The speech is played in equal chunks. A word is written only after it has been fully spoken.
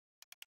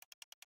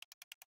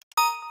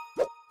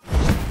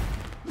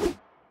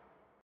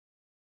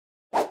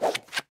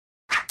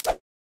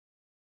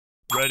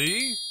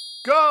Ready,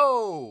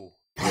 go!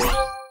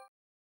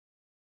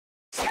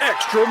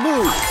 Extra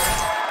move!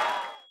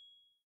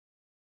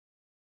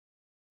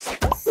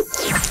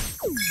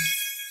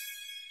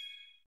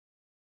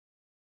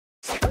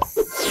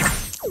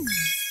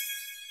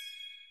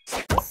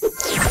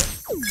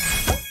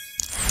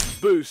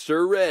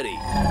 Booster ready.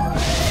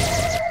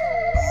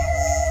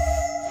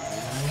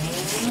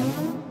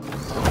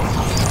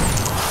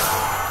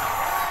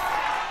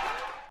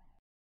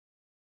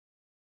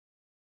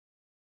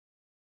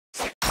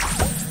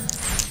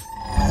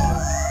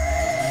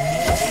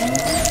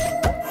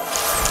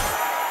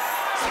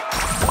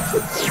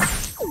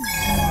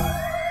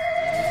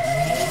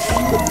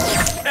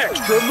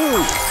 Extra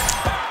move!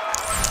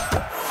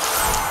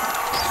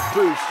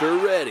 Booster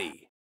ready.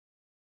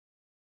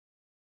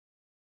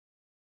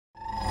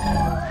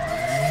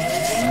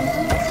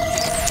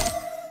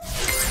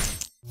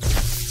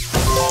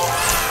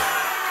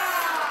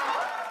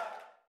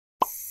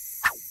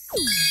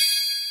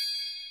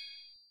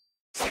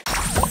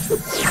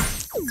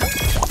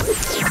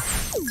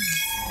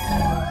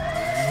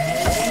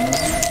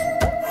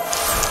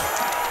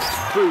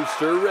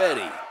 Booster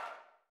ready.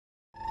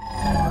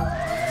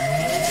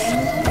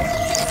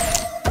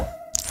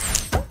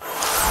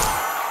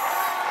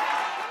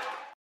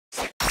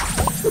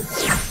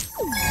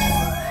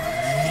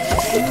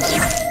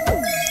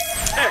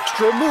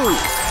 Extra move!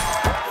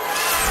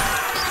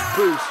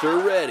 Booster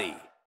ready.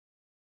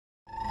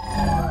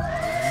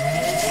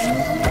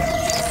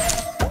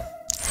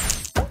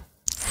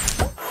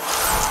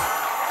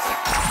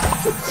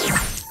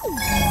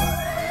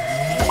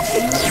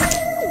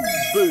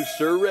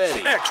 Booster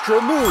ready.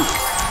 Extra move!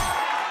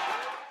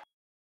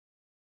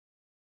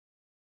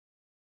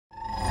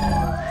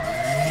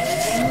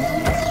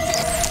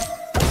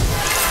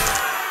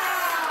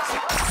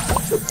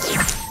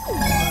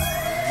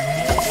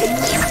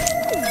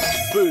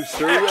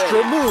 Booster extra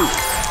ready. Move!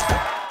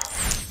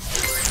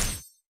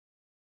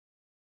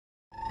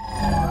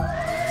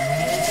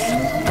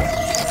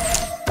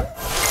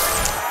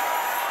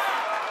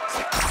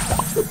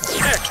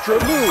 Extra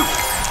move!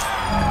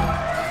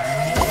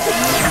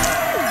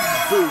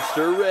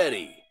 Booster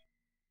ready.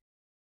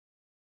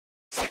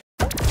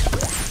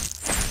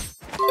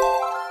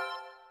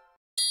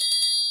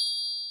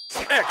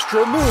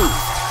 Extra move!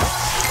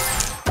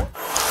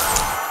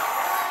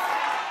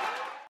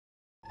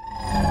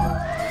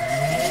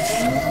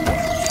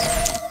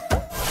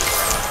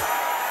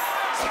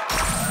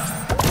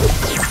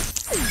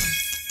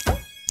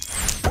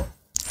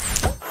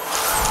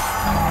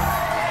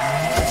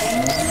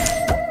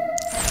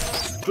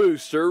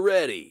 Booster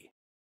ready.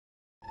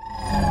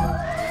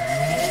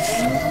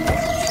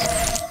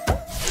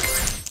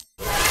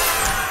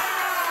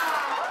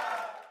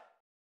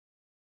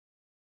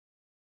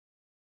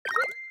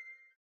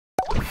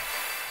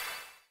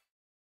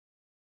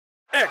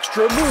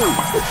 Extra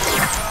move!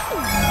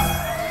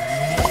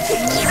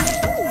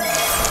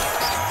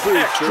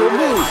 Extra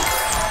move!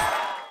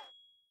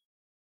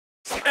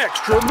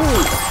 Extra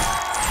move!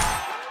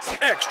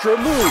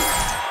 Extra move!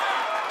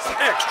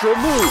 Extra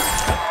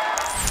move!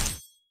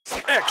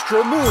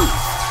 Extra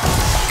move!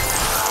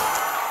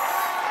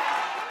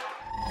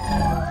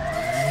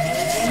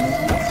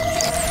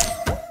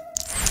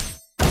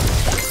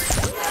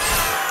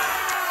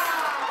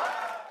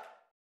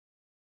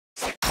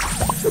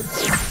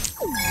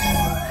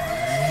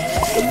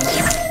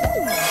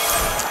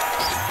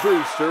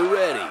 Booster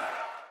ready.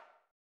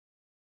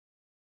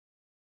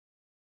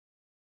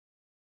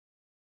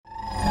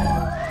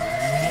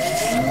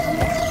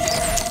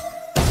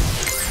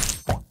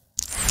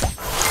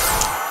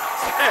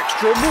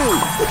 Extra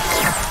move!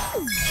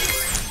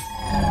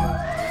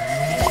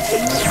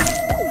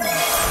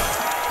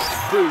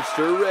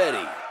 Booster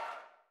ready.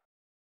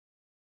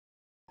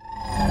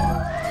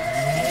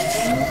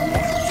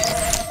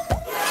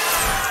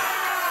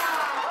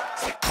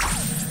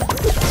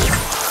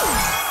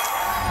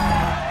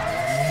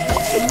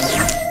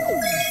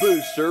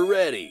 Booster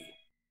ready.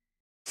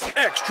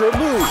 Extra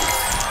move!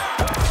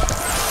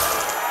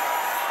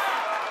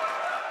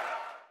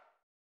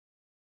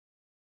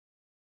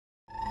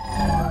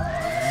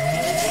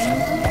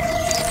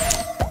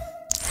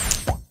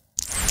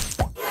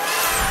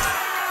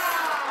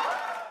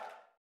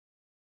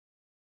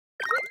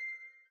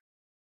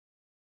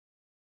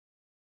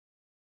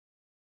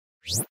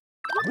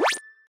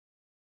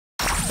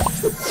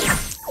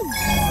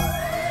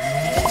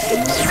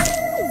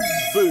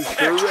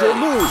 Booster extra ready.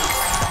 Move!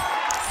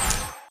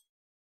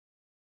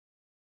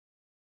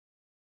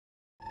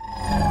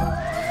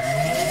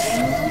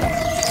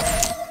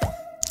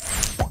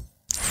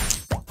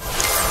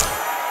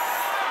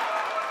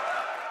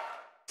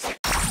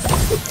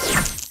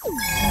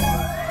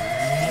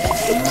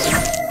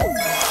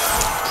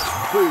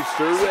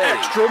 Booster ready.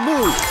 Extra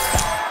move!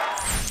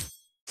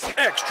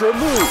 Extra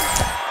move!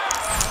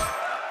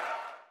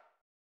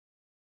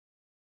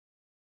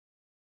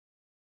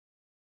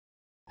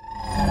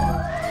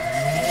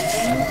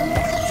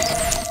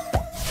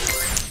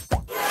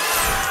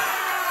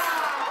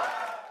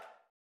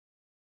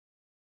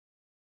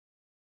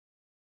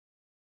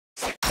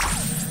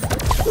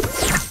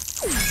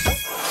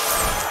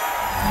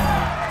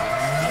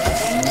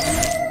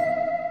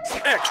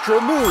 Extra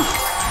move.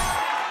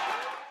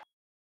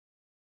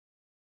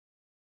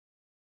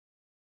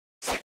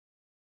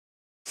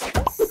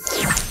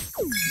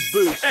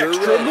 Booster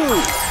Extra ready.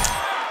 move.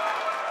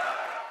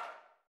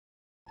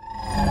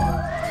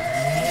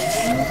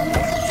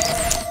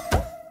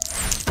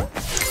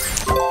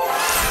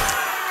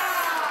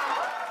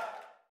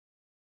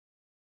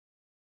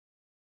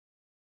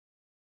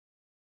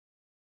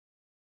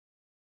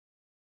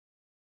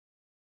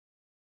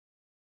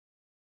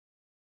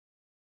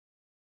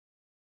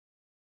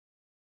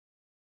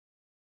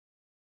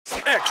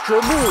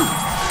 Extra move.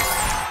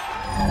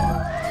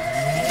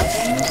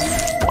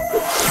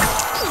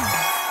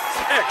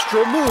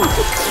 Extra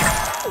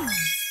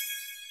move.